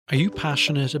Are you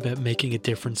passionate about making a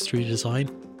difference through design?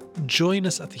 Join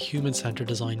us at the Human Centred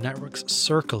Design Network's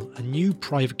Circle, a new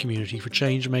private community for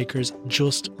change makers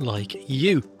just like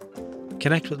you.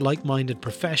 Connect with like-minded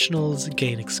professionals,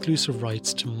 gain exclusive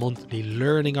rights to monthly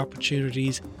learning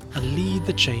opportunities, and lead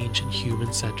the change in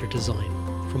human-centred design.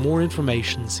 For more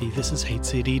information, see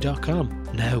thisishcd.com.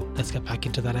 Now, let's get back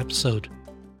into that episode.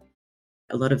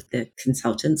 A lot of the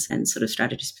consultants and sort of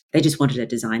strategists, they just wanted a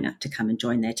designer to come and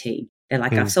join their team. They're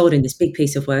like, I've sold in this big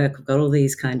piece of work. I've got all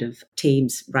these kind of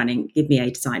teams running. Give me a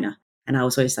designer. And I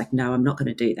was always like, no, I'm not going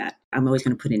to do that. I'm always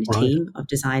going to put in a team of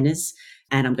designers,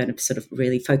 and I'm going to sort of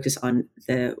really focus on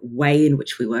the way in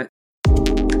which we work.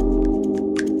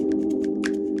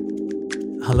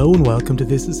 Hello and welcome to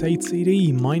This is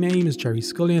HCD. My name is Jerry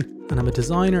Scullion and I'm a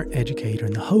designer, educator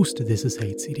and the host of This is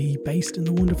HCD based in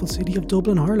the wonderful city of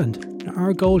Dublin, Ireland. Now,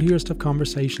 our goal here is to have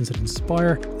conversations that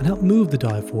inspire and help move the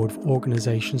dial forward for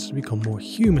organisations to become more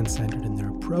human-centred in their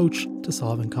approach to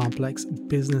solving complex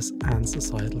business and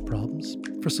societal problems.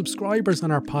 For subscribers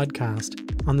on our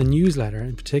podcast, on the newsletter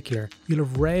in particular, you'll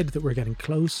have read that we're getting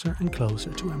closer and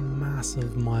closer to a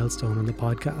massive milestone on the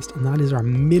podcast, and that is our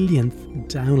millionth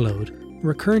download.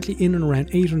 We're currently in and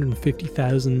around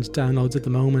 850,000 downloads at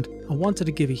the moment. I wanted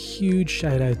to give a huge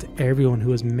shout out to everyone who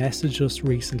has messaged us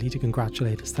recently to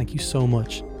congratulate us. Thank you so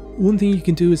much. One thing you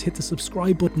can do is hit the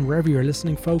subscribe button wherever you're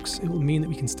listening, folks. It will mean that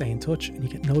we can stay in touch and you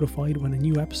get notified when a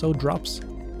new episode drops.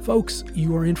 Folks,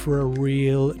 you are in for a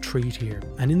real treat here.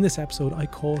 And in this episode, I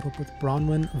caught up with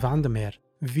Bronwyn van der Meer,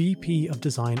 VP of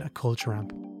Design at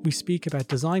Culturamp. We speak about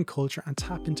design culture and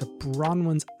tap into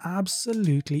Bronwyn's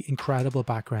absolutely incredible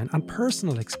background and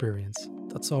personal experience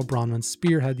that saw Bronwyn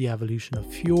spearhead the evolution of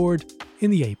Fjord in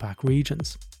the APAC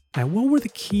regions. Now, what were the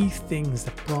key things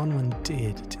that Bronwyn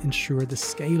did to ensure the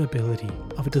scalability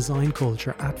of a design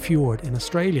culture at Fjord in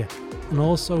Australia, and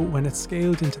also when it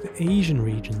scaled into the Asian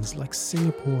regions like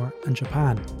Singapore and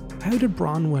Japan? How did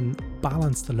Bronwyn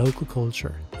balance the local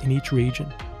culture in each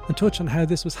region? And touch on how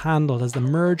this was handled as the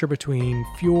merger between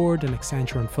Fjord and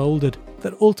Accenture unfolded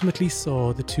that ultimately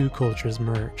saw the two cultures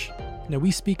merge. Now,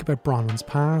 we speak about Bronwyn's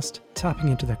past, tapping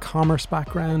into their commerce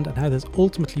background and how this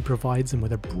ultimately provides them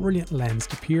with a brilliant lens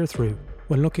to peer through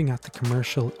when looking at the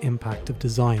commercial impact of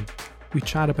design. We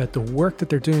chat about the work that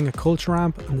they're doing at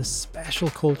Culturamp and the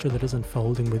special culture that is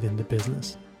unfolding within the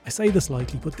business. I say this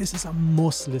lightly, but this is a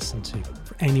must listen to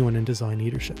for anyone in design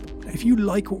leadership. Now, if you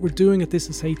like what we're doing at This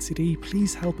is HCD,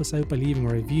 please help us out by leaving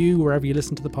a review wherever you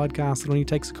listen to the podcast. It only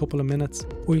takes a couple of minutes.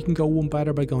 Or you can go one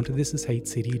better by going to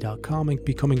thisishcd.com and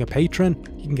becoming a patron.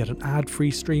 You can get an ad-free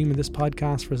stream of this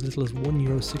podcast for as little as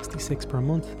 €1.66 per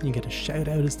month. And you get a shout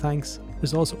out as thanks.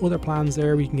 There's also other plans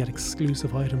there where you can get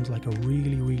exclusive items like a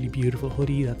really beautiful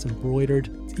hoodie that's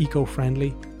embroidered. It's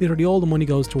eco-friendly. Literally all the money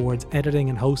goes towards editing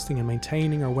and hosting and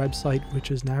maintaining our website, which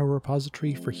is now a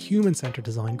repository for human-centered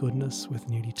design goodness with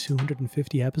nearly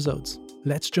 250 episodes.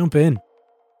 Let's jump in.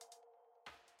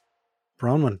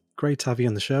 Bronwyn, great to have you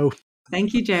on the show.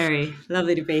 Thank you, Jerry.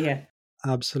 Lovely to be here.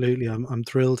 Absolutely. I'm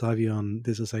thrilled to have you on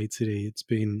This is HCD. It's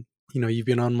been, you've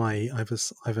been on my, I have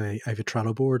a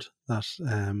Trello board that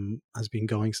has been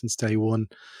going since day one,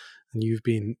 and you've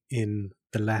been in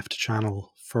the left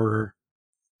channel for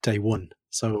day one.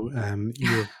 So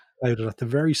you were out at the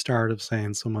very start of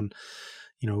saying someone,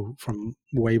 from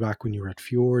way back when you were at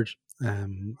Fjord,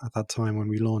 at that time when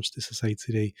we launched This is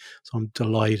HCD. So I'm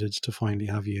delighted to finally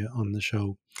have you on the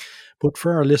show. But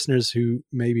for our listeners who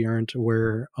maybe aren't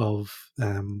aware of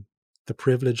the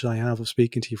privilege I have of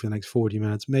speaking to you for the next 40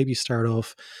 minutes, maybe start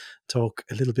off, talk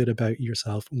a little bit about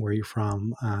yourself and where you're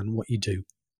from and what you do.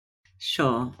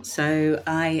 Sure. So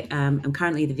I am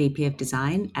currently the VP of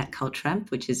Design at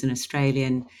Culturamp, which is an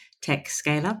Australian tech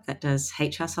scale-up that does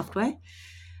HR software.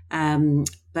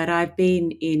 But I've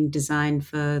been in design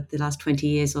for the last 20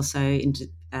 years or so into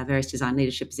various design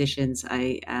leadership positions.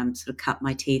 I sort of cut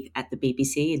my teeth at the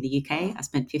BBC in the UK. I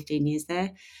spent 15 years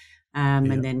there.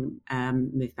 And then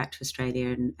moved back to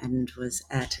Australia and was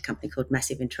at a company called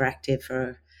Massive Interactive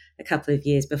for a couple of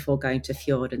years before going to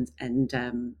Fjord and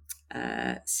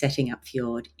setting up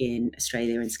Fjord in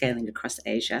Australia and scaling across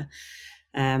Asia.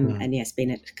 And yes,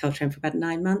 been at Culturamp for about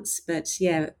 9 months. But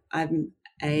yeah, I'm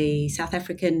a South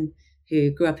African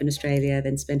who grew up in Australia,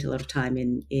 then spent a lot of time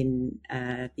in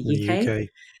the UK.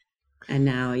 And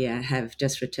now, have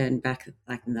just returned back,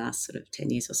 like in the last sort of 10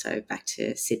 years or so, back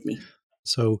to Sydney.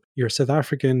 So you're South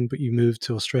African, but you moved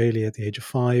to Australia at the age of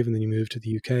 5, and then you moved to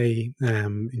the UK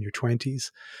in your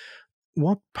 20s.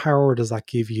 What power does that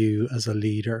give you as a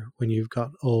leader when you've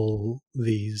got all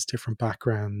these different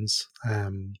backgrounds,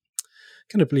 kind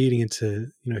of bleeding into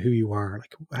who you are?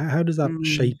 Like, how does that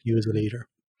shape you as a leader?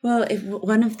 Well,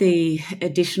 one of the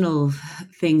additional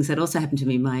things that also happened to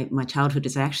me, my childhood,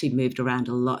 is I actually moved around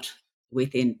a lot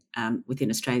within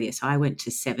Australia. So I went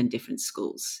to 7 different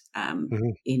schools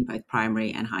Mhm. in both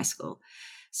primary and high school.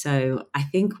 So I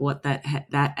think what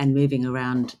that and moving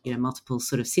around, multiple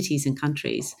sort of cities and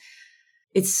countries,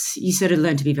 it's you sort of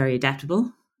learn to be very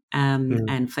adaptable Mm.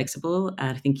 and flexible.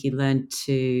 I think you learn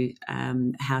to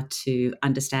how to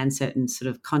understand certain sort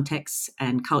of contexts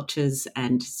and cultures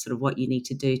and sort of what you need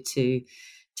to do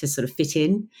to sort of fit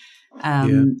in.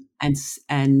 Yeah.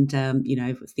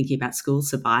 Thinking about school,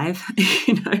 survive.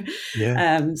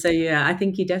 Yeah. So yeah, I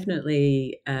think you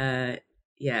definitely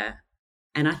yeah,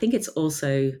 and I think it's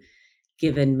also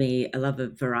given me a love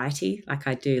of variety. Like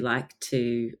I do like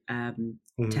to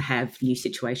Mm. have new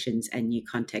situations and new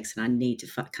contexts, and I need to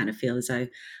kind of feel as though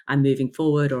I'm moving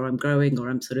forward, or I'm growing, or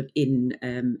I'm sort of in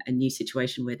a new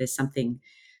situation where there's something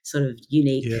sort of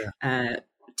unique Yeah.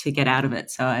 to get out of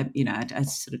it. So I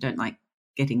sort of don't like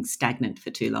getting stagnant for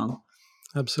too long.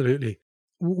 Absolutely.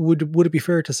 Would it be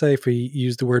fair to say, if we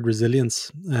use the word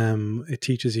resilience, it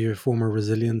teaches you a form of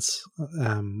resilience,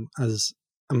 as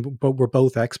but we're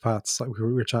both expats, like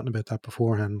we were chatting about that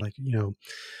beforehand, like,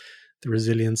 the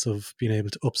resilience of being able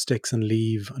to up sticks and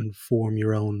leave and form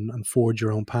your own and forge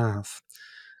your own path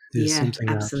is Yeah, something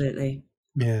that, absolutely.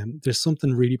 yeah, there's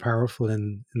something really powerful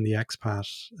in the expat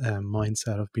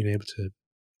mindset of being able to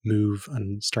move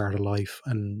and start a life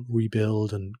and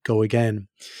rebuild and go again.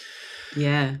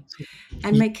 Yeah. So,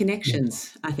 And y- make yeah.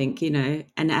 connections, I think,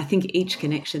 and I think each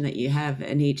connection that you have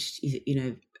and each,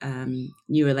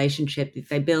 new relationship, if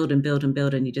they build and build and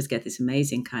build, and you just get this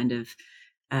amazing kind of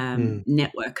Mm,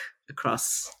 network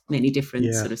across many different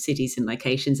yeah. sort of cities and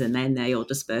locations, and then they all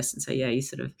disperse. And so, yeah, you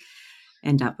sort of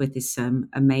end up with this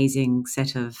amazing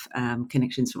set of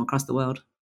connections from across the world.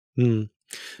 Mm.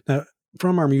 Now,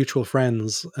 from our mutual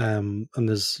friends, and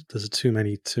there's too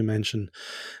many to mention.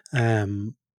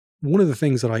 Um, One of the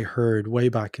things that I heard way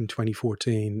back in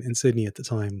 2014 in Sydney at the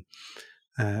time,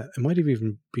 it might have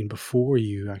even been before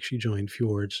you actually joined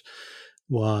Fjords,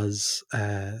 was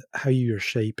how you're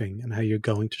shaping and how you're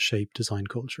going to shape design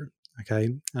culture. Okay,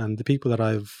 and the people that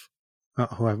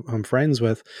who I'm friends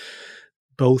with,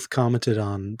 both commented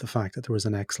on the fact that there was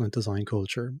an excellent design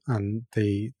culture, and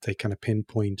they kind of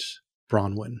pinpoint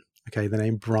Bronwyn. Okay, the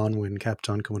name Bronwyn kept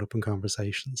on coming up in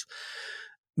conversations.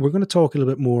 We're going to talk a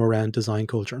little bit more around design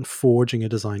culture and forging a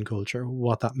design culture,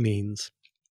 what that means.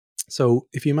 So,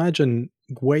 if you imagine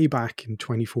way back in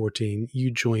 2014,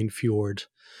 you joined Fjord,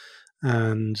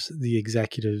 and the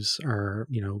executives are,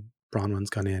 Bronwyn's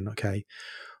gone in. Okay,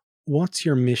 what's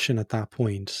your mission at that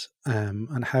point,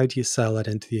 and how do you sell it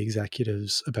into the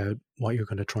executives about what you're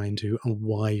going to try and do and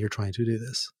why you're trying to do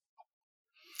this?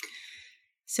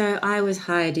 So I was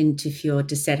hired into Fjord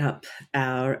to set up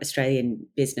our Australian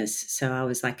business. So I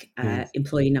was like Mm,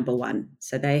 employee number one.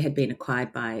 So they had been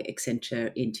acquired by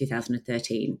Accenture in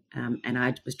 2013, and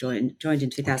I was joined in okay.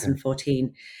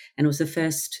 2014, and it was the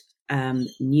first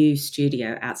new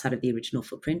studio outside of the original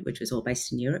footprint, which was all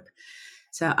based in Europe.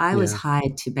 So I was Yeah.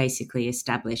 hired to basically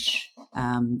establish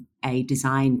a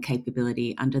design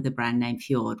capability under the brand name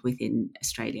Fjord within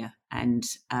Australia, and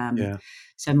Yeah.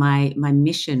 so my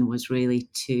mission was really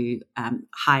to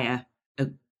hire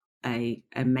a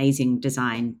amazing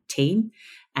design team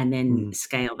and then Mm,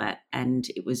 scale that. And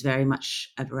it was very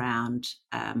much around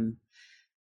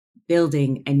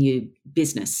building a new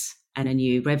business and a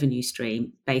new revenue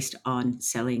stream based on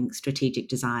selling strategic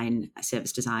design,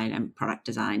 service design, and product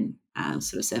design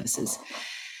sort of services.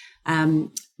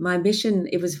 My mission,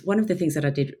 it was one of the things that I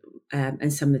did,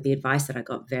 and some of the advice that I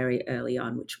got very early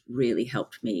on, which really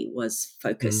helped me, was mm,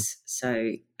 focus.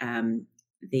 So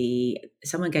the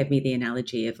someone gave me the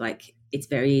analogy of like it's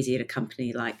very easy at a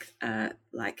company like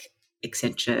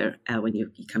Accenture when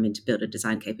you come in to build a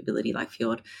design capability like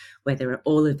Fjord, where there are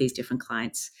all of these different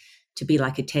clients, to be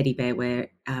like a teddy bear where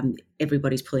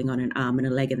everybody's pulling on an arm and a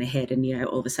leg and a head, and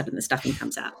all of a sudden the stuffing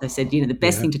comes out. They said the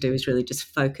best yeah. thing to do is really just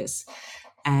focus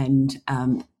and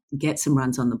get some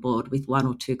runs on the board with one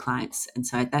or two clients. And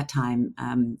so at that time,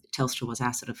 Telstra was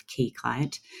our sort of key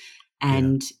client. Yeah.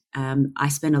 And I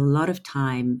spent a lot of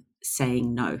time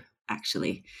saying no,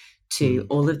 actually, to Mm,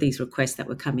 all of these requests that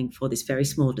were coming for this very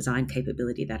small design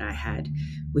capability that I had,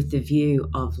 with the view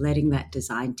of letting that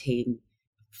design team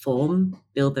form,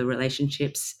 build the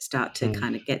relationships, start to mm,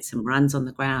 kind of get some runs on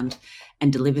the ground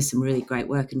and deliver some really great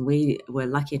work. And we were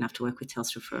lucky enough to work with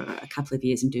Telstra for a couple of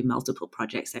years and do multiple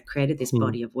projects that created this mm,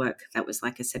 body of work that was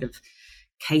like a set of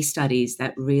case studies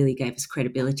that really gave us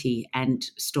credibility and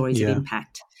stories of Yeah.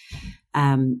 impact.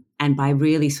 And by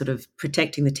really sort of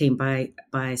protecting the team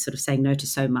by sort of saying no to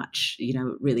so much,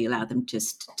 really allowed them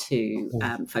just to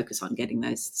focus on getting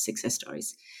those success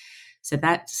stories. So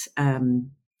that's,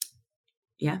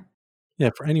 yeah. Yeah,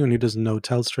 for anyone who doesn't know,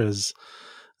 Telstra is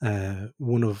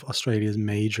one of Australia's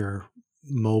major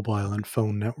mobile and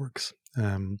phone networks.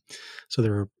 So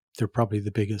they're probably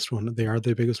the biggest one. They are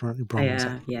the biggest one, aren't they? Bronze.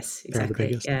 Yes, They're the exactly.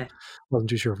 biggest. Yeah. Wasn't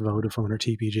too sure if Vodafone or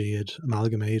TPG had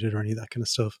amalgamated or any of that kind of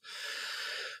stuff.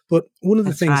 But one of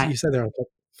the That's things that right. you said there,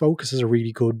 focus is a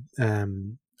really good,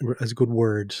 as a good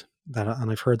word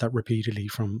and I've heard that repeatedly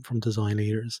from design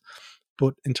leaders.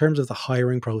 But in terms of the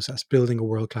hiring process, building a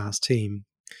world-class team,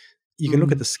 you can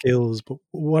look at the skills, but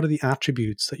what are the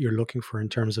attributes that you're looking for in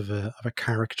terms of a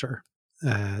character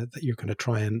that you're going to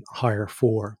try and hire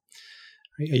for?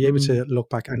 Are you able to look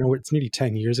back? I know it's nearly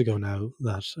 10 years ago now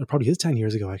that, it probably is 10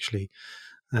 years ago actually,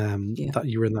 Yeah. that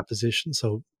you were in that position.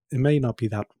 So it may not be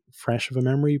that fresh of a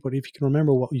memory, but if you can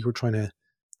remember what you were trying to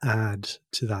add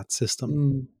to that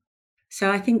system.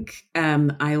 So I think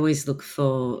I always look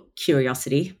for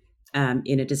curiosity in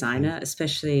a Okay. designer,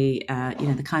 especially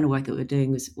the kind of work that we're doing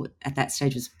was at that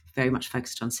stage was very much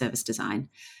focused on service design.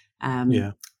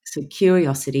 Yeah. So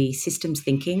curiosity, systems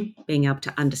thinking, being able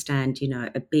to understand,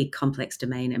 a big complex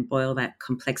domain and boil that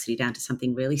complexity down to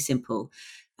something really simple,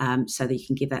 so that you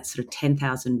can give that sort of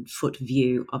 10,000 foot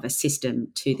view of a system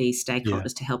to these Yeah.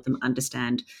 stakeholders to help them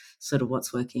understand sort of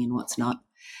what's working and what's not.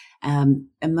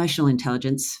 Emotional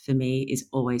intelligence for me is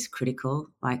always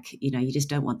critical. Like, you just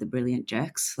don't want the brilliant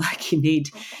jerks. Like you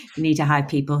need to hire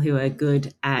people who are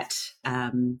good at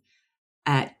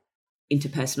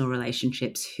interpersonal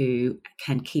relationships, who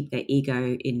can keep their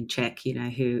ego in check,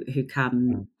 who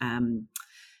come and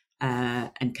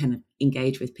kind of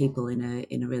engage with people in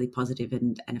a really positive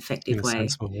and In effective a way.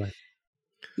 sensible way.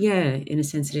 Yeah, in a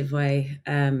sensitive way.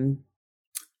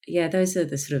 Yeah, those are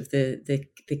the sort of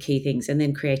the key things. And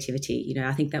then creativity,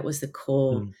 I think that was the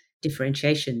core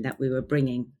differentiation that we were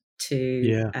bringing to,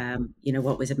 Yeah.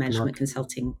 what was a management Mark.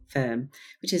 consulting firm,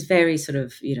 which is very sort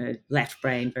of, left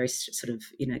brain, very sort of,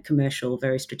 commercial,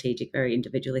 very strategic, very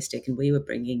individualistic. And we were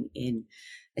bringing in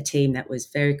a team that was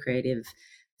very creative,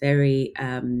 very,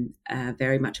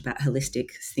 very much about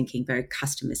holistic thinking, very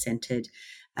customer centered,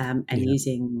 and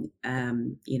using,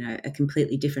 a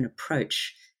completely different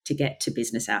approach to get to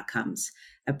business outcomes.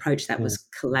 Approach that was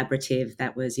collaborative,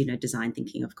 that was, design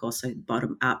thinking, of course, so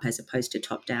bottom up as opposed to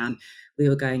top down. We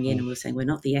were going in and we were saying, we're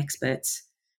not the experts,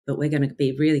 but we're going to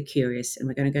be really curious and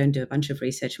we're going to go and do a bunch of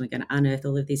research and we're going to unearth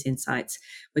all of these insights.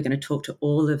 We're going to talk to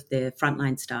all of the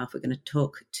frontline staff. We're going to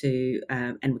talk to,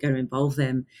 and we're going to involve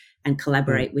them and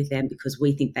collaborate with them because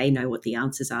we think they know what the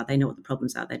answers are. They know what the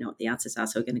problems are. They know what the answers are.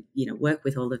 So we're going to, work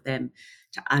with all of them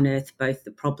to unearth both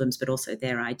the problems, but also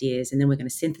their ideas. And then we're going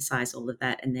to synthesize all of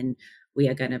that. And then we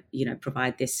are going to,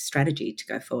 provide this strategy to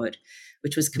go forward,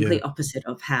 which was complete opposite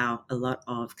of how a lot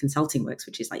of consulting works,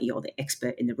 which is like you're the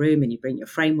expert in the room and you bring your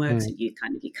frameworks and you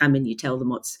come in, you tell them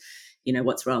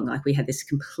what's wrong. Like we had this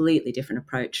completely different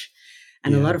approach.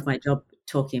 And a lot of my job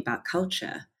talking about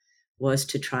culture was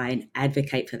to try and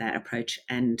advocate for that approach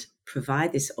and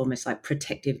provide this almost like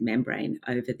protective membrane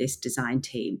over this design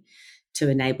team to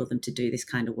enable them to do this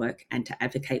kind of work and to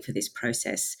advocate for this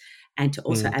process and to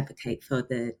also advocate for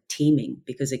the teaming.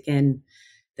 Because again,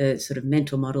 the sort of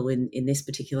mental model in this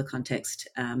particular context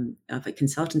of a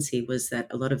consultancy was that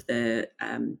a lot of the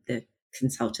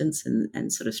consultants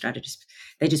and sort of strategists,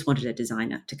 they just wanted a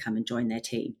designer to come and join their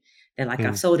team. They're like,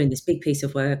 I've sold in this big piece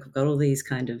of work. I've got all these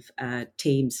kind of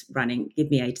teams running.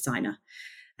 Give me a designer.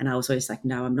 And I was always like,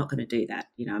 no, I'm not going to do that.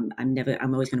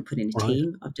 I'm always going to put in a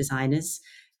team of designers.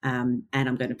 And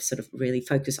I'm going to sort of really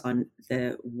focus on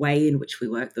the way in which we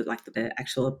work, the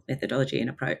actual methodology and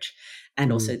approach,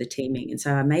 and also the teaming. And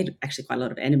so I made actually quite a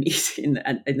lot of enemies in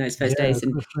those first days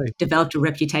and developed a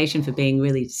reputation for being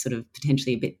really sort of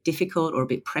potentially a bit difficult or a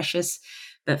bit precious.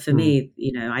 But for me,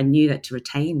 I knew that to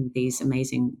retain these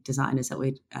amazing designers that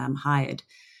we'd hired,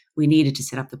 we needed to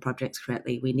set up the projects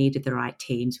correctly. We needed the right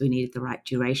teams. We needed the right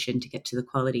duration to get to the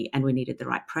quality, and we needed the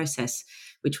right process,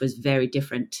 which was very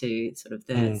different to sort of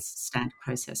the standard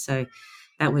process. So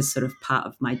that was sort of part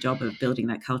of my job of building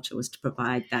that culture, was to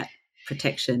provide that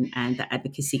protection and the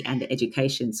advocacy and the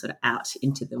education sort of out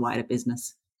into the wider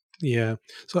business. Yeah.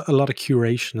 So a lot of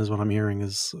curation is what I'm hearing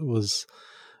was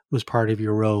part of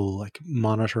your role, like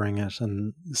monitoring it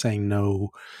and saying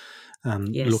no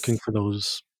and looking for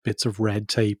those bits of red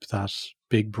tape that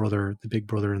the big brother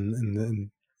in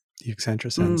the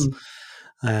Accenture sense.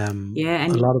 Yeah,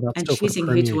 a lot of that and stuff would choosing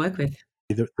who to permeate. work with.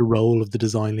 the role of the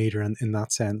design leader in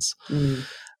that sense.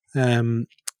 Mm.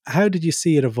 How did you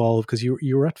see it evolve? Because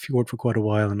you were at Fjord for quite a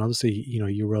while, and obviously,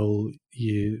 your role,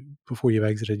 before you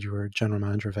exited, you were general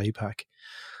manager of APAC.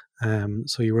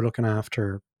 So you were looking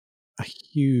after a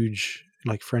huge,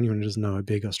 like, for anyone who doesn't know how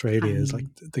big Australia is, like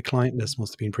the client list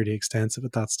must have been pretty extensive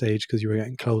at that stage, because you were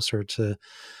getting closer to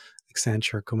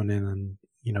Accenture coming in, and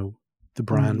the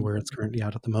brand where it's currently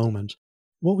at the moment.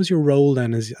 What was your role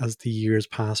then as the years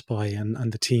passed by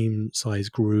and the team size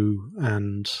grew,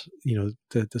 and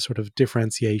the sort of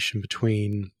differentiation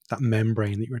between that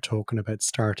membrane that you were talking about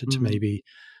started to maybe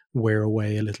wear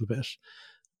away a little bit?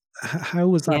 How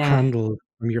was that Yeah. handled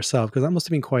from yourself? Because that must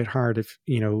have been quite hard. If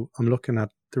I'm looking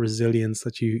at the resilience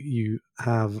that you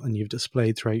have and you've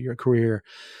displayed throughout your career,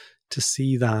 to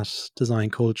see that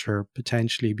design culture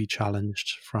potentially be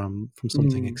challenged from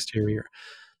something exterior.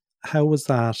 How was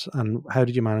that, and how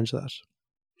did you manage that?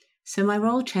 So my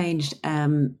role changed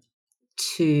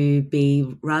to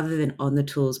be, rather than on the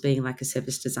tools being like a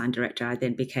service design director, I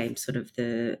then became sort of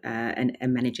a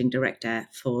managing director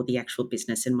for the actual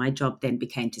business. And my job then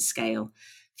became to scale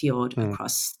Fjord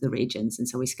across the regions. And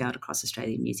so we scaled across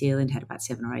Australia and New Zealand, had about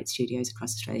 7 or 8 studios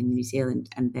across Australia and New Zealand.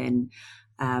 And then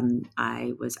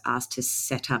I was asked to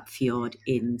set up Fjord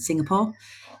in Singapore,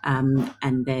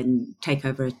 and then take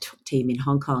over a team in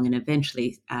Hong Kong, and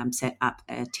eventually set up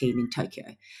a team in Tokyo.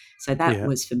 So that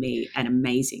was for me an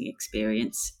amazing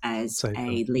experience as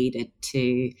a leader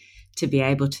to be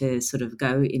able to sort of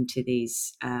go into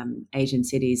these Asian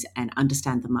cities and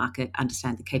understand the market,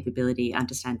 understand the capability,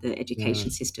 understand the education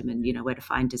system, and where to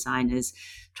find designers,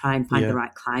 try and find the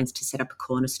right clients to set up a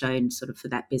cornerstone sort of for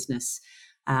that business.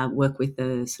 Work with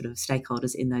the sort of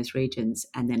stakeholders in those regions,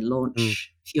 and then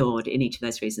launch Fjord in each of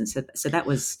those regions. So that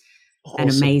was an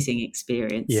amazing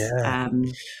experience. Yeah.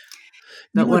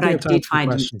 But what I did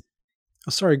find,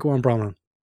 sorry, go on, Bronwyn.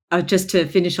 Just to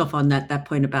finish off on that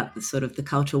point about the sort of the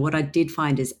culture, what I did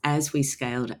find is as we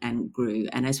scaled and grew,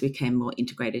 and as we became more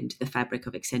integrated into the fabric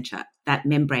of Accenture, that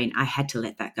membrane, I had to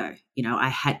let that go. I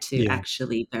had to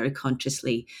actually very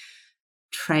consciously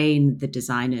train the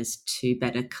designers to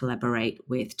better collaborate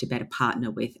with, to better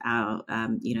partner with our,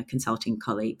 consulting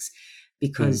colleagues,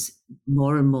 because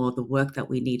more and more the work that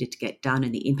we needed to get done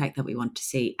and the impact that we want to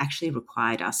see actually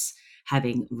required us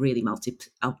having really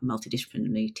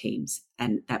multidisciplinary teams,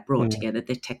 and that brought together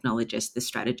the technologists, the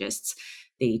strategists,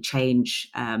 the change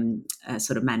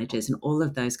sort of managers, and all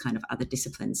of those kind of other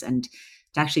disciplines, and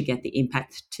to actually get the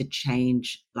impact to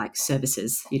change like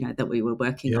services, that we were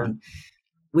working on.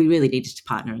 We really needed to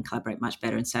partner and collaborate much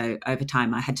better. And so over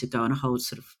time, I had to go on a whole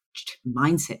sort of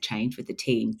mindset change with the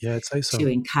team I'd say so. to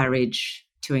encourage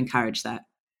that.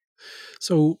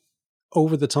 So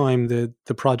over the time,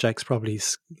 the projects probably,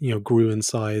 grew in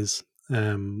size.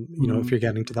 If you're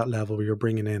getting to that level where you're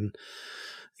bringing in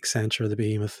Accenture, the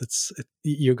behemoth,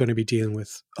 you're going to be dealing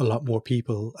with a lot more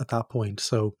people at that point.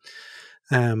 So,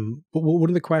 but one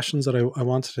of the questions that I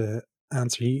wanted to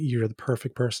answer, you're the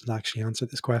perfect person to actually answer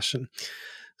this question.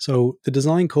 So the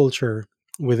design culture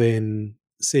within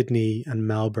Sydney and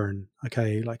Melbourne,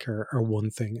 are one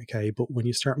thing, but when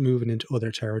you start moving into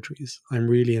other territories, I'm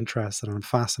really interested and I'm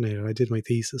fascinated. I did my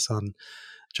thesis on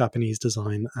Japanese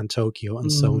design and Tokyo and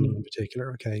Sony in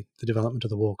particular, the development of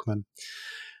the Walkman.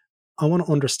 I want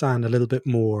to understand a little bit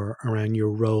more around your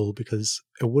role, because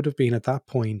it would have been at that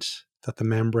point that the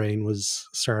membrane was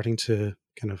starting to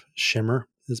kind of shimmer,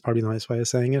 is probably the nice way of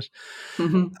saying it.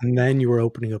 And then you were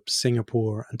opening up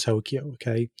Singapore and Tokyo,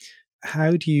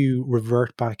 How do you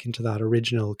revert back into that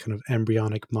original kind of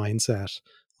embryonic mindset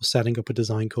of setting up a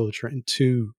design culture in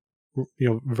two,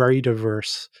 very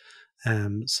diverse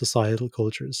societal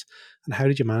cultures? And how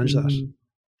did you manage that?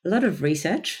 A lot of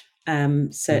research,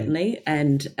 certainly,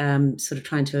 and sort of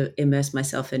trying to immerse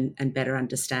myself in and better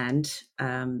understand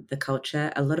the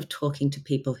culture. A lot of talking to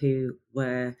people who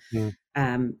were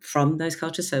from those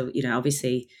cultures. So,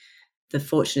 obviously, the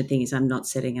fortunate thing is I'm not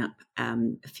setting up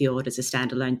Fjord as a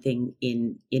standalone thing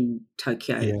in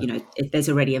Tokyo. There's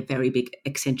already a very big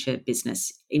Accenture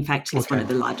business. In fact, it's one of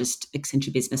the largest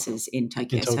Accenture businesses in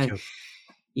Tokyo. So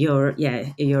you're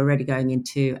already going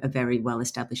into a very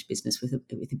well-established business with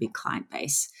a big client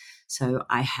base. So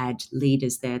I had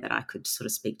leaders there that I could sort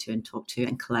of speak to and talk to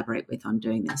and collaborate with on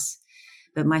doing this.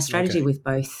 But my strategy with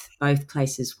both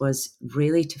places was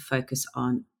really to focus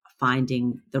on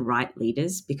finding the right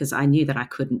leaders, because I knew that I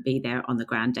couldn't be there on the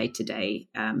ground day to day,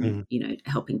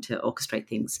 helping to orchestrate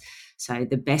things. So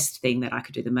the best thing that I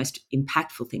could do, the most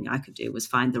impactful thing I could do, was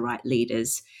find the right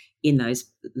leaders in those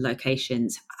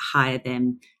locations, hire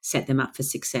them, set them up for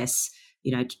success,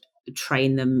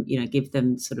 train them, give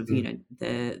them sort of,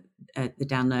 the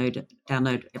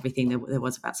download everything there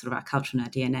was about sort of our culture and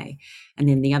our DNA. And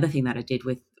then the other thing that I did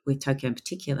with Tokyo in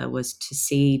particular was to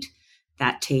seed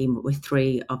that team with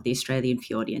 3 of the Australian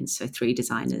Fjordians, so 3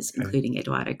 designers, including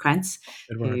Eduardo Krantz,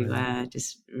 who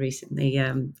just recently,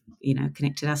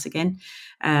 connected us again.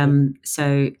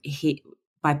 So he,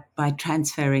 by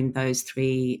transferring those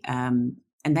 3, and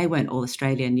they weren't all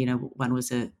Australian. One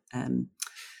was a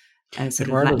sort of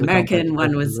Latin American,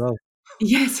 one was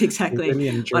yes, exactly.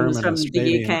 Brazilian, One was German, from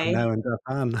the UK, and now in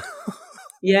Japan.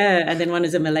 yeah, and then one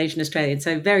is a Malaysian Australian.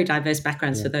 So very diverse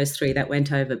backgrounds for those 3 that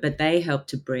went over, but they helped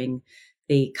to bring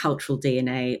the cultural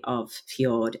DNA of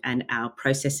Fjord and our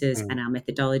processes and our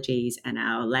methodologies and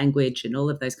our language and all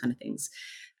of those kind of things.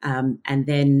 And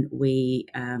then we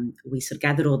sort of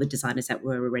gathered all the designers that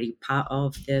were already part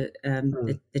of the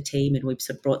team, and we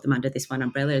sort of brought them under this one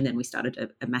umbrella. And then we started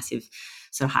a massive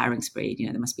sort of hiring spree.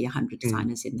 There must be 100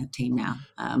 designers in the team now.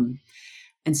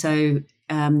 And so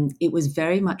it was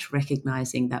very much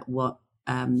recognizing that what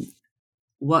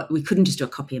we couldn't just do a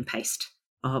copy and paste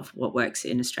of what works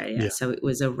in Australia. Yeah. So it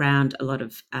was around a lot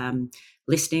of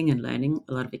listening and learning,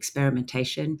 a lot of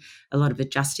experimentation, a lot of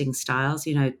adjusting styles.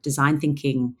 Design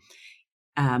thinking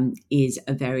is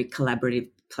a very collaborative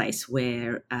place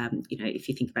where, if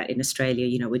you think about in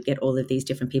Australia, we'd get all of these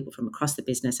different people from across the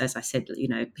business, as I said,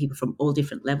 people from all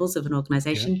different levels of an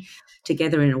organization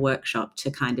together in a workshop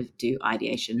to kind of do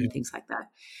ideation and things like that.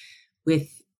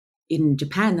 In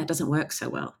Japan, that doesn't work so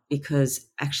well because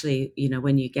actually,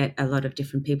 when you get a lot of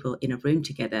different people in a room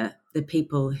together, the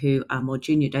people who are more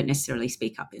junior don't necessarily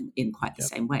speak up in quite the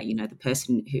same way. The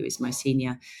person who is most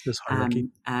senior, there's hierarchy.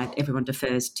 Everyone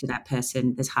defers to that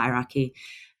person. There's hierarchy,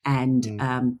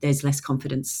 and there's less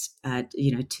confidence,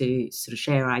 to sort of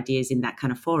share ideas in that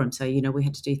kind of forum. So, we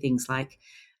had to do things like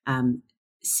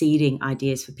seeding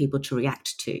ideas for people to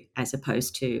react to, as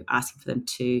opposed to asking for them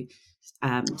to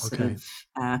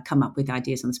come up with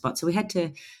ideas on the spot. So we had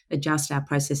to adjust our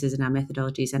processes and our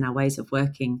methodologies and our ways of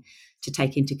working to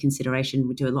take into consideration.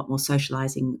 We do a lot more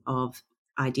socializing of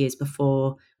ideas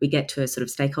before we get to a sort of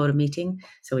stakeholder meeting.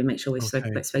 So we make sure we've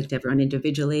spoken to everyone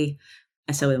individually.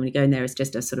 And so when we go in there, it's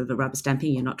just a sort of a rubber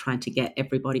stamping. You're not trying to get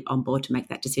everybody on board to make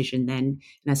that decision then.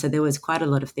 So there was quite a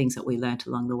lot of things that we learned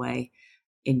along the way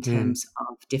in terms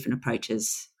of different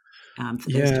approaches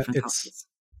for those different cultures.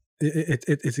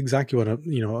 It's exactly what I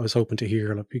was hoping to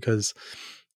hear, because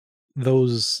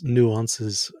those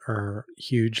nuances are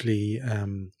hugely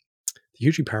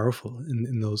powerful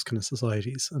in those kind of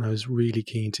societies, and I was really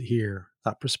keen to hear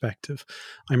that perspective.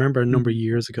 I remember a number of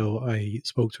years ago I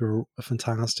spoke to a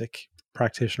fantastic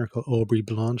practitioner called Aubrey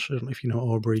Blanche. I don't know if you know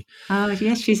Aubrey. Oh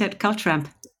yes, she's at Cultramp.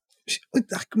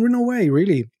 No way,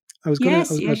 really.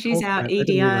 She's our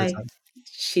EDI.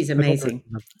 She's amazing.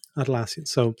 Atlassian.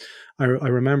 So I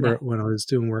remember when I was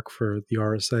doing work for the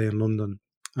RSA in London,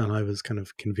 and I was kind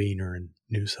of convener in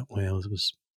New South Wales. It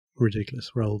was a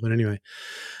ridiculous role. But anyway,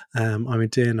 I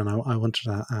went in and I wanted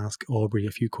to ask Aubrey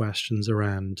a few questions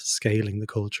around scaling the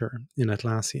culture in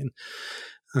Atlassian.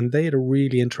 And they had a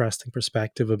really interesting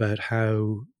perspective about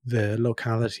how the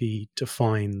locality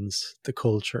defines the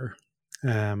culture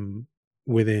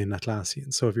within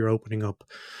Atlassian. So if you're opening up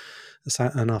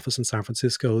an office in San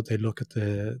Francisco, they look at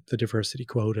the diversity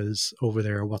quotas over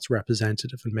there, what's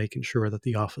representative, and making sure that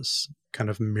the office kind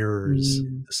of mirrors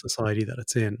the society that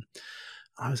it's in.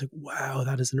 I was like, wow,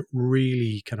 that is a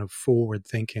really kind of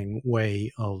forward-thinking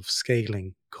way of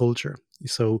scaling culture.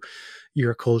 So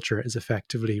your culture is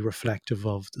effectively reflective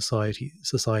of the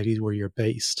societies where you're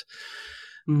based.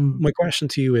 My question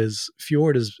to you is,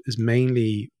 Fjord is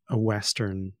mainly a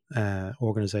Western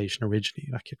organization originally.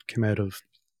 Like, it came out of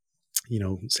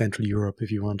Central Europe,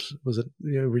 if you want. Was it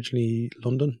originally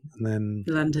London? And then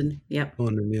London, yep.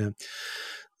 London, yeah.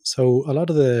 So a lot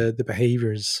of the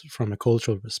behaviors from a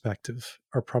cultural perspective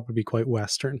are probably quite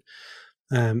Western.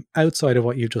 Outside of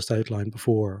what you've just outlined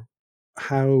before,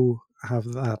 how have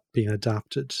that been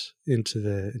adapted into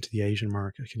the Asian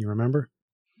market? Can you remember?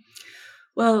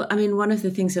 Well, I mean, one of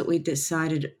the things that we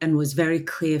decided and was very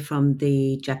clear from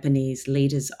the Japanese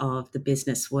leaders of the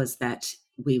business was that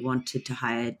we wanted to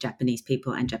hire Japanese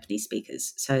people and Japanese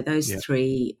speakers. So those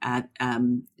three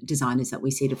designers that we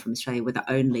seeded from Australia were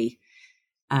the only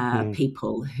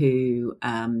people who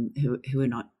are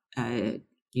not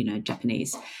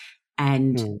Japanese.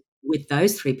 And with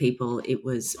those three people, it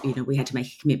was, we had to make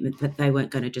a commitment that they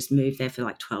weren't going to just move there for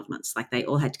like 12 months. Like, they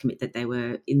all had to commit that they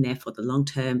were in there for the long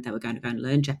term. They were going to go and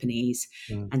learn Japanese,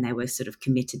 and they were sort of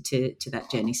committed to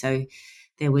that journey. So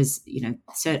there was,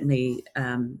 certainly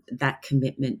that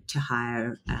commitment to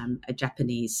hire a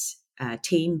Japanese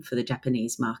team for the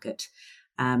Japanese market.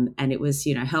 And it was,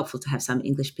 helpful to have some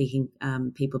English-speaking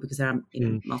people, because there are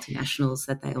multinationals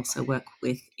that they also work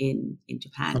with in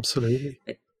Japan. Absolutely.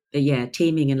 But yeah,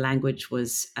 teaming and language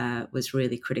was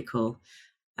really critical.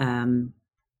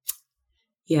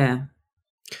 Yeah.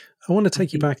 I want to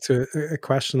take you back to a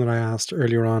question that I asked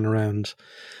earlier on around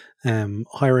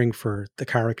hiring for the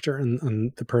character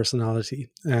and the personality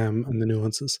and the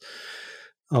nuances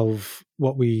of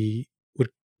what we would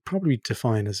probably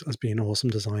define as being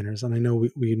awesome designers. And I know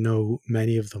we know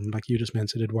many of them, like you just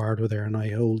mentioned Eduardo there, and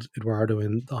I hold Eduardo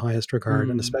in the highest regard,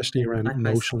 and especially around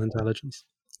emotional intelligence.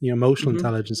 Emotional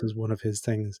intelligence is one of his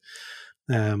things.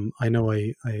 I know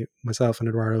I myself and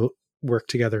Eduardo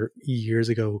worked together years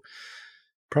ago,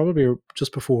 probably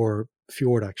just before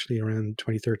Fjord, actually, around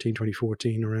 2013,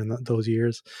 2014, around those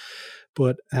years.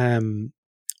 But I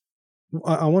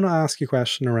want to ask you a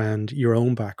question around your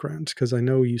own background, because I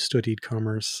know you studied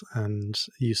commerce and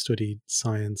you studied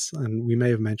science, and we may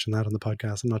have mentioned that on the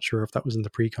podcast. I'm not sure if that was in the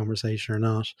pre-conversation or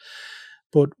not.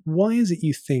 But why is it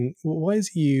you,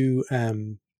 let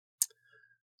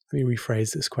me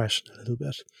rephrase this question a little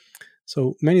bit.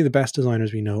 So many of the best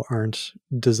designers we know aren't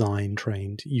design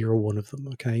trained. You're one of them,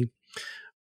 okay?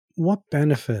 What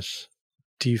benefit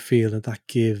do you feel that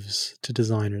gives to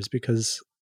designers? Because,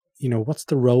 what's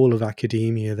the role of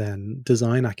academia then,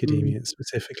 design academia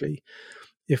specifically,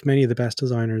 if many of the best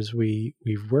designers we've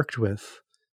worked with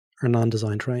are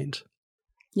non-design trained?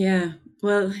 Yeah,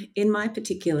 well, in my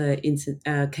particular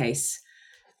case,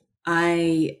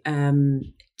 I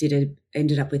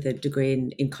ended up with a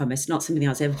degree in commerce, not something I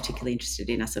was ever particularly interested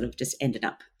in. I sort of just ended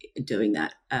up doing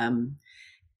that.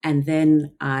 And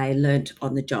then I learnt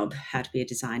on the job how to be a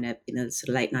designer in the sort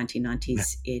of late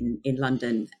 1990s in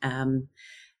London.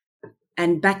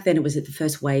 And back then it was at the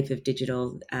first wave of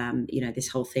digital, this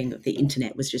whole thing of the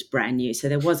internet was just brand new. So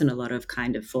there wasn't a lot of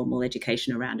kind of formal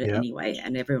education around it anyway.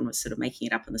 And everyone was sort of making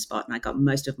it up on the spot. And I got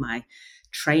most of my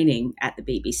training at the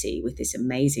BBC with this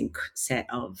amazing set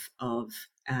of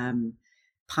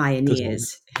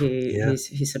pioneers who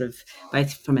sort of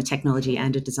both from a technology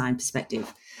and a design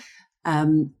perspective.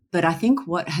 But I think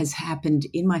what has happened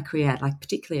in my career, like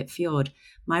particularly at Fjord,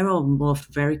 my role morphed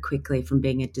very quickly from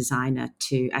being a designer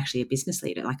to actually a business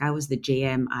leader. Like I was the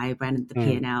GM, I ran the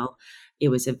P&L. It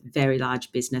was a very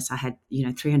large business. I had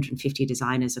 350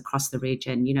 designers across the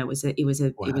region. It was a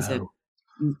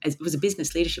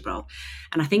business leadership role,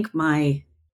 and I think my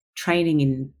training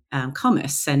in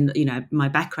commerce and my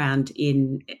background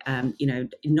in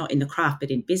not in the craft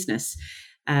but in business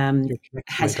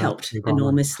has helped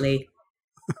enormously.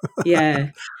 Yeah.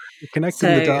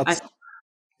 Connecting the dots.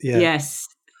 Yes.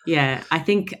 Yeah. I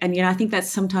think that's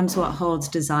sometimes what holds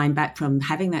design back from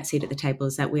having that seat at the table,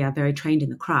 is that we are very trained in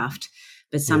the craft,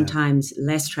 but sometimes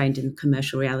less trained in the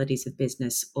commercial realities of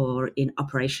business, or in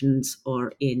operations,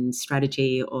 or in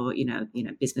strategy, or,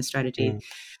 business strategy.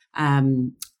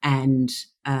 And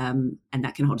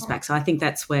that can hold us back. So I think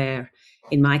that's where,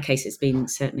 in my case, it's been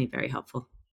certainly very helpful.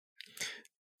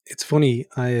 It's funny.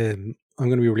 I'm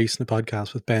going to be releasing a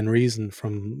podcast with Ben Reason,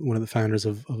 from one of the founders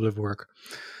of LiveWork.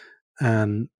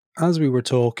 And as we were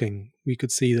talking, we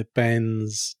could see that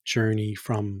Ben's journey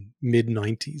from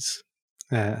mid-90s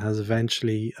has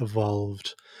eventually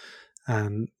evolved,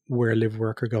 and where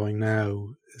LiveWork are going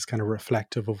now is kind of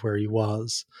reflective of where he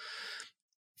was.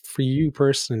 For you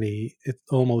personally, it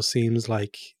almost seems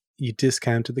like you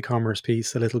discounted the commerce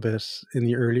piece a little bit in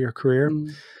your earlier career,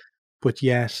 but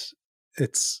yet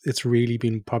it's really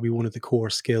been probably one of the core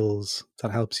skills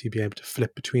that helps you be able to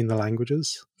flip between the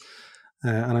languages.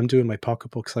 And I'm doing my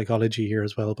pocketbook psychology here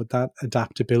as well, but that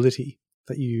adaptability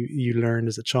that you learned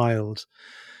as a child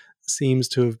seems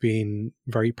to have been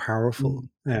very powerful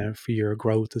for your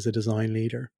growth as a design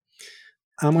leader.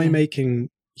 Am I making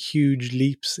huge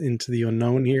leaps into the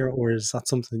unknown here, or is that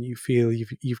something that you feel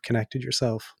you've connected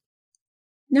yourself?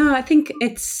 No, I think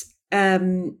it's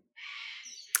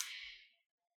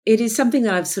it is something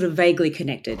that I've sort of vaguely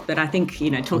connected, but I think,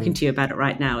 talking to you about it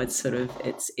right now, it's sort of,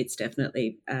 it's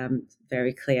definitely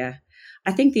very clear.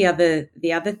 I think the other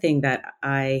thing that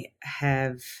I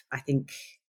think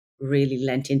really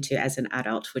lent into as an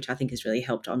adult, which I think has really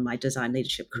helped on my design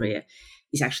leadership career,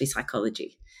 is actually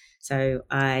psychology. So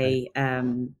I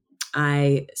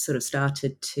sort of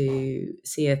started to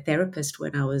see a therapist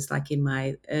when I was like in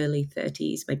my early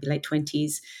 30s, maybe late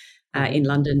 20s. In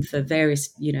London for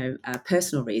various,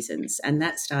 personal reasons. And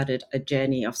that started a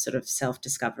journey of sort of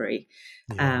self-discovery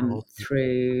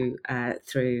through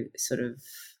sort of,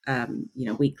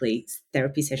 weekly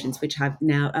therapy sessions, which I've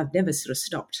never sort of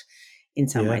stopped in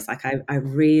some ways. Like I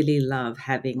really love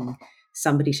having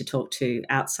somebody to talk to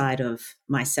outside of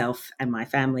myself and my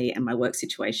family and my work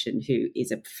situation, who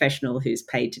is a professional, who's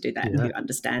paid to do that and Yeah, who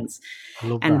understands. I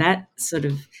love And that. that sort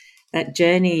of that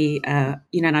journey, and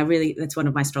I really, that's one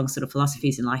of my strong sort of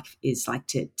philosophies in life, is like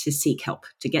to seek help,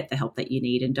 to get the help that you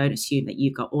need, and don't assume that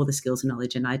you've got all the skills and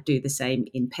knowledge. And I do the same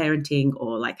in parenting,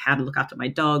 or like how to look after my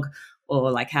dog,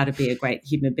 or like how to be a great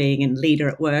human being and leader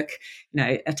at work.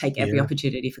 I take every Yeah.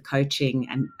 opportunity for coaching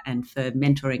and for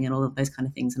mentoring and all of those kind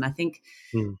of things. And I think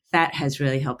Mm. that has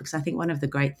really helped, because I think one of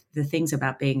the things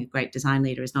about being a great design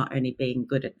leader is not only being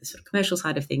good at the sort of commercial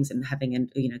side of things and having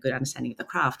a good understanding of the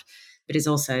craft, but is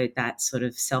also that sort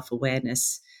of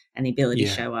self-awareness and the ability to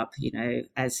Yeah. show up,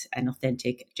 as an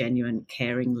authentic, genuine,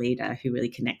 caring leader who really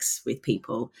connects with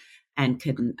people and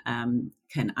can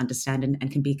understand and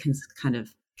can be kind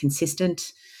of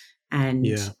consistent and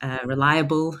Yeah.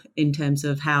 reliable in terms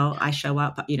of how I show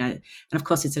up, and of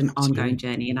course it's an ongoing Absolutely.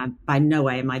 journey, and I'm by no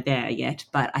way am I there yet,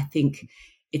 but I think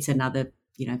it's another,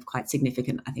 quite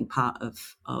significant, I think, part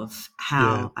of Yeah.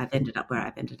 how I've ended up where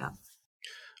I've ended up.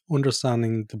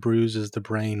 Understanding the bruises, the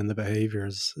brain, and the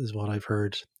behaviors is what I've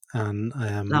heard, and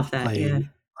Love that. I Yeah.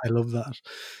 I love that.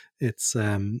 It's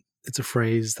a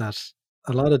phrase that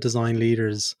a lot of design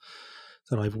leaders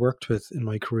that I've worked with in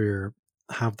my career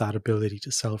have that ability to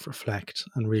self-reflect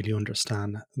and really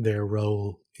understand their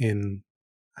role in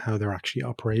how they're actually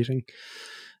operating.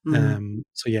 Mm,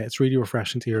 So yeah, it's really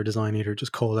refreshing to hear a design leader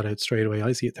just call that out straight away.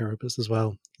 I see a therapist as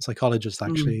well, a psychologist mm,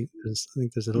 actually. I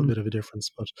think there's a little mm. bit of a difference,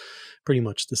 but pretty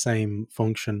much the same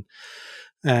function.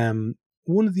 Um,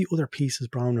 One of the other pieces,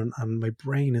 Brown, and my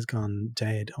brain has gone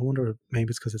dead. I wonder,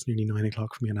 maybe it's because it's nearly 9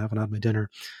 o'clock for me and I haven't had my dinner.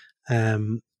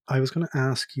 I was going to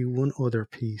ask you one other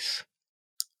piece,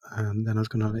 and then I was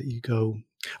going to let you go.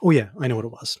 Oh yeah, I know what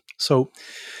it was. So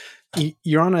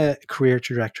you're on a career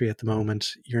trajectory at the moment.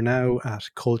 You're now at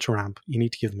Culture Amp. You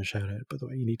need to give them a shout out, by the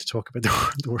way. You need to talk about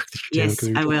the work that you're doing, Yes, because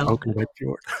we were I just will. talking about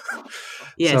before.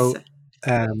 Yes. So,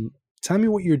 tell me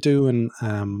what you're doing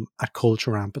at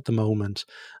Culture Amp at the moment,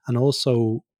 and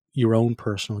also your own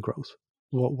personal growth.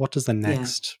 What does the Yeah.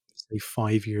 next, say,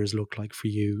 5 years look like for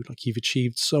you? Like, you've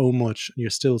achieved so much, and you're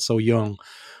still so young.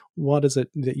 What is it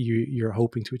that you're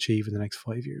hoping to achieve in the next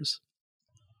 5 years?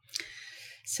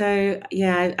 So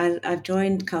yeah, I've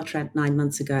joined Culture Amp 9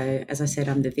 months ago. As I said,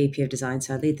 I'm the VP of Design,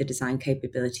 so I lead the design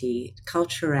capability.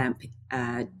 Culture Amp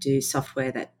do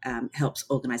software that helps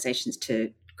organisations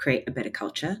to create a better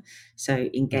culture. So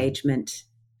Mm. engagement,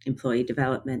 employee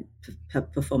development,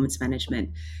 performance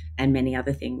management, and many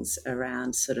other things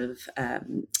around sort of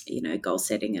goal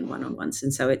setting and one-on-ones.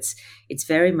 And so it's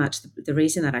very much the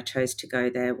reason that I chose to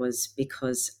go there was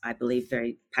because I believe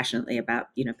very passionately about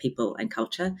people and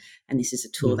culture, and this is a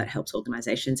tool that Mm. helps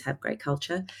organizations have great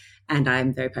culture. And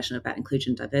I'm very passionate about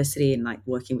inclusion and diversity, and like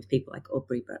working with people like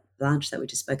Aubrey Blanche that we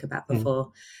just spoke about Mm.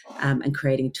 before, and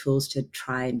creating tools to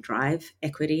try and drive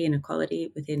equity and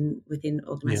equality within Yeah.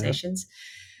 organizations.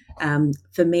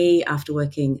 For me, after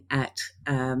working at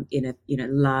in a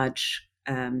large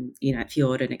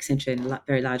Fjord and Accenture and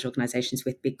very large organizations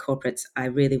with big corporates, I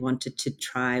really wanted to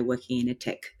try working in a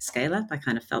tech scale up. I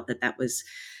kind of felt that was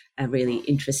a really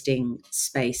interesting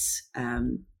space.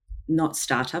 Not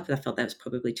startup, I felt that was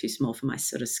probably too small for my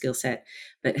sort of skill set,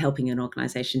 but helping an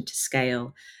organization to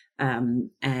scale.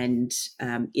 And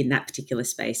in that particular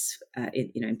space,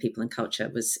 in people and culture,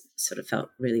 was sort of felt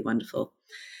really wonderful.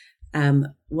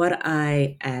 What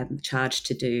I am charged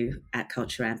to do at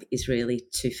Culture Amp is really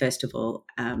to, first of all,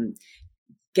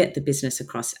 get the business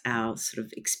across our sort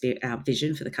of our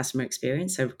vision for the customer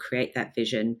experience. So create that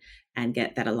vision and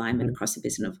get that alignment Mhm. across the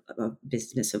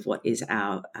business of what is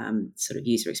our sort of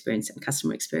user experience and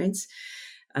customer experience.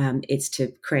 It's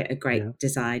to create a Yeah. great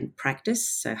design practice.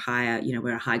 So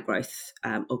we're a high growth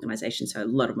organization. So a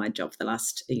lot of my job for the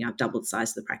last, I've doubled the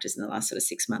size of the practice in the last sort of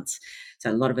 6 months. So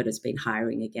a lot of it has been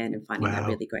hiring again and finding that Wow.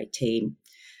 really great team.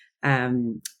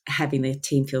 Having the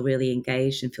team feel really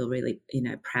engaged and feel really,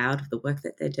 proud of the work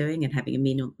that they're doing and having a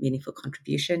meaningful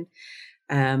contribution.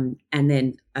 And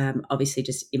then obviously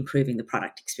just improving the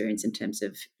product experience in terms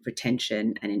of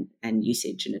retention and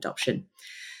usage and adoption.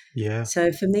 Yeah.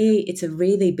 So for me, it's a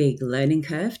really big learning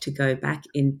curve to go back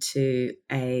into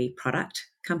a product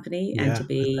company and Yeah. to I'd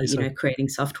say be, so. creating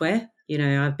software.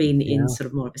 I've been in Yeah. sort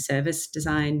of more of a service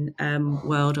design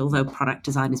world, although product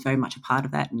design is very much a part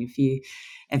of that. And if you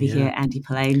ever Yeah. hear Andy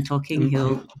Pillane talking, And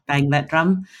he'll bang that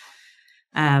drum.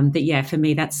 But yeah, for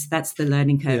me, that's the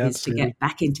learning curve, is to get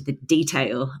back into the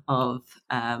detail of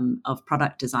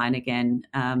product design again,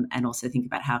 and also think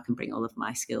about how I can bring all of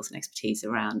my skills and expertise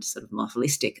around sort of more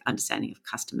holistic understanding of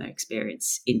customer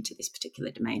experience into this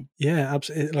particular domain. Yeah,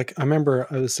 absolutely. Like, I remember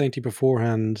I was saying to you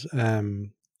beforehand,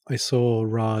 I saw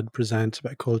Rod present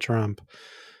about Culture Amp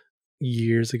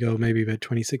years ago, maybe about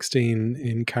 2016,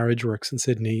 in Carriageworks in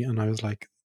Sydney, and I was like,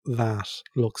 that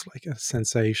looks like a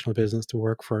sensational business to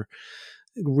work for.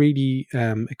 Really,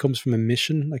 it comes from a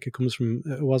mission. Like, it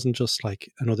wasn't just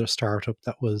like another startup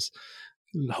that was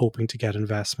hoping to get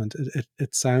investment.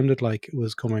 It sounded like it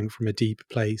was coming from a deep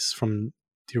place from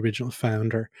the original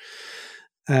founder.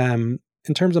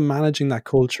 In terms of managing that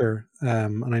culture,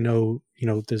 and I know,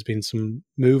 there's been some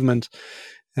movement,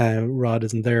 Rod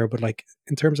isn't there, but like,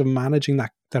 in terms of managing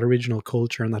that original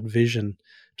culture and that vision,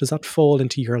 does that fall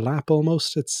into your lap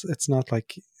almost? It's not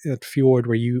like at Fjord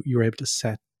where you were able to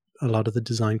set a lot of the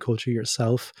design culture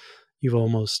yourself. You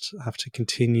almost have to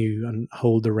continue and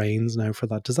hold the reins now for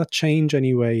that. Does that change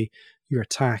any way your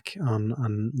attack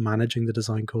on managing the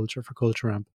design culture for Culture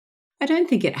Amp? I don't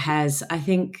think it has. I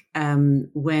think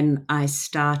when I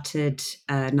started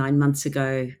 9 months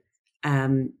ago,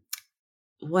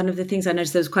 one of the things I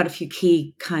noticed, there was quite a few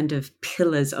key kind of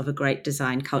pillars of a great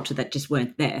design culture that just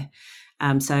weren't there.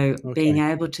 So being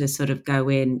able to sort of go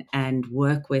in and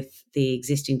work with the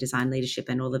existing design leadership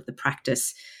and all of the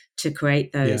practice to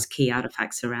create those key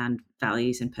artifacts around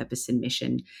values and purpose and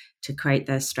mission, to create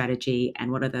their strategy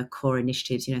and what are the core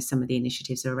initiatives. Some of the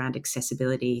initiatives are around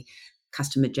accessibility,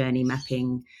 customer journey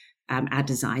mapping, our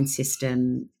design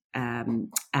system,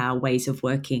 our ways of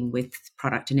working with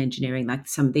product and engineering. Like,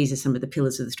 these are some of the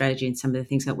pillars of the strategy and some of the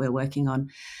things that we're working on.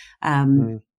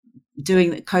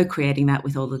 Co-creating that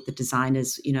with all of the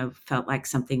designers, felt like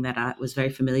something that was very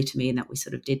familiar to me and that we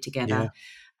sort of did together.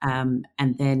 And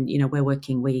then, we're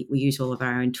working, we use all of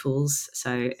our own tools.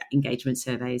 So engagement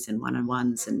surveys and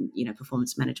one-on-ones and,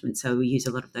 performance management. So we use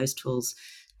a lot of those tools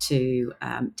to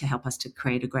help us to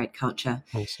create a great culture.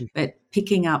 Awesome. But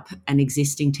picking up an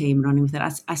existing team and running with it,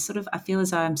 I feel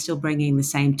as though I'm still bringing the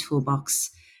same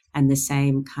toolbox and the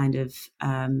same kind of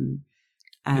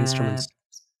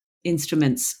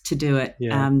instruments to do it,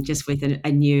 just with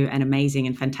a new and amazing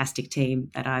and fantastic team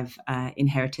that I've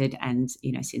inherited and,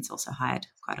 since also hired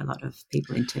quite a lot of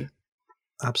people into.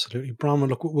 Absolutely. Bronwyn,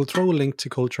 look, we'll throw a link to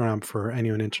Culture Amp for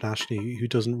anyone internationally who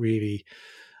doesn't really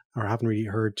or haven't really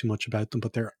heard too much about them,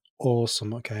 but they're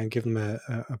awesome. Okay, and give them a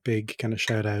big kind of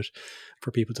shout out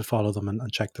for people to follow them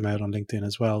and check them out on LinkedIn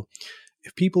as well.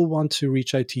 If people want to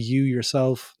reach out to you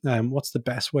yourself, what's the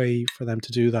best way for them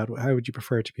to do that? How would you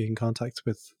prefer to be in contact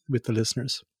with the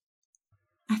listeners?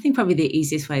 I think probably the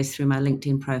easiest way is through my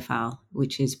LinkedIn profile,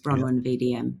 which is Bronwyn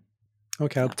VDM.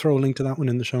 Okay, I'll throw a link to that one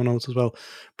in the show notes as well.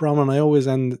 Bronwyn, I always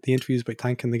end the interviews by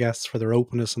thanking the guests for their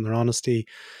openness and their honesty,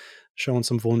 showing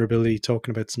some vulnerability,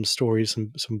 talking about some stories,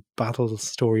 some battle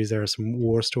stories there, some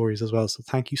war stories as well. So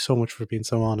thank you so much for being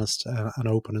so honest and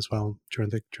open as well during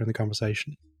the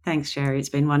conversation. Thanks, Jerry. It's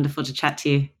been wonderful to chat to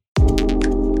you.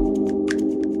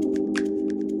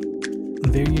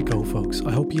 There you go, folks.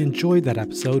 I hope you enjoyed that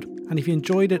episode. And if you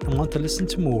enjoyed it and want to listen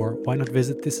to more, why not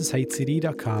visit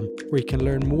thisishcd.com, where you can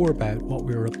learn more about what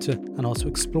we're up to and also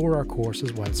explore our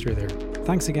courses whilst you're there.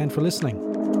 Thanks again for listening.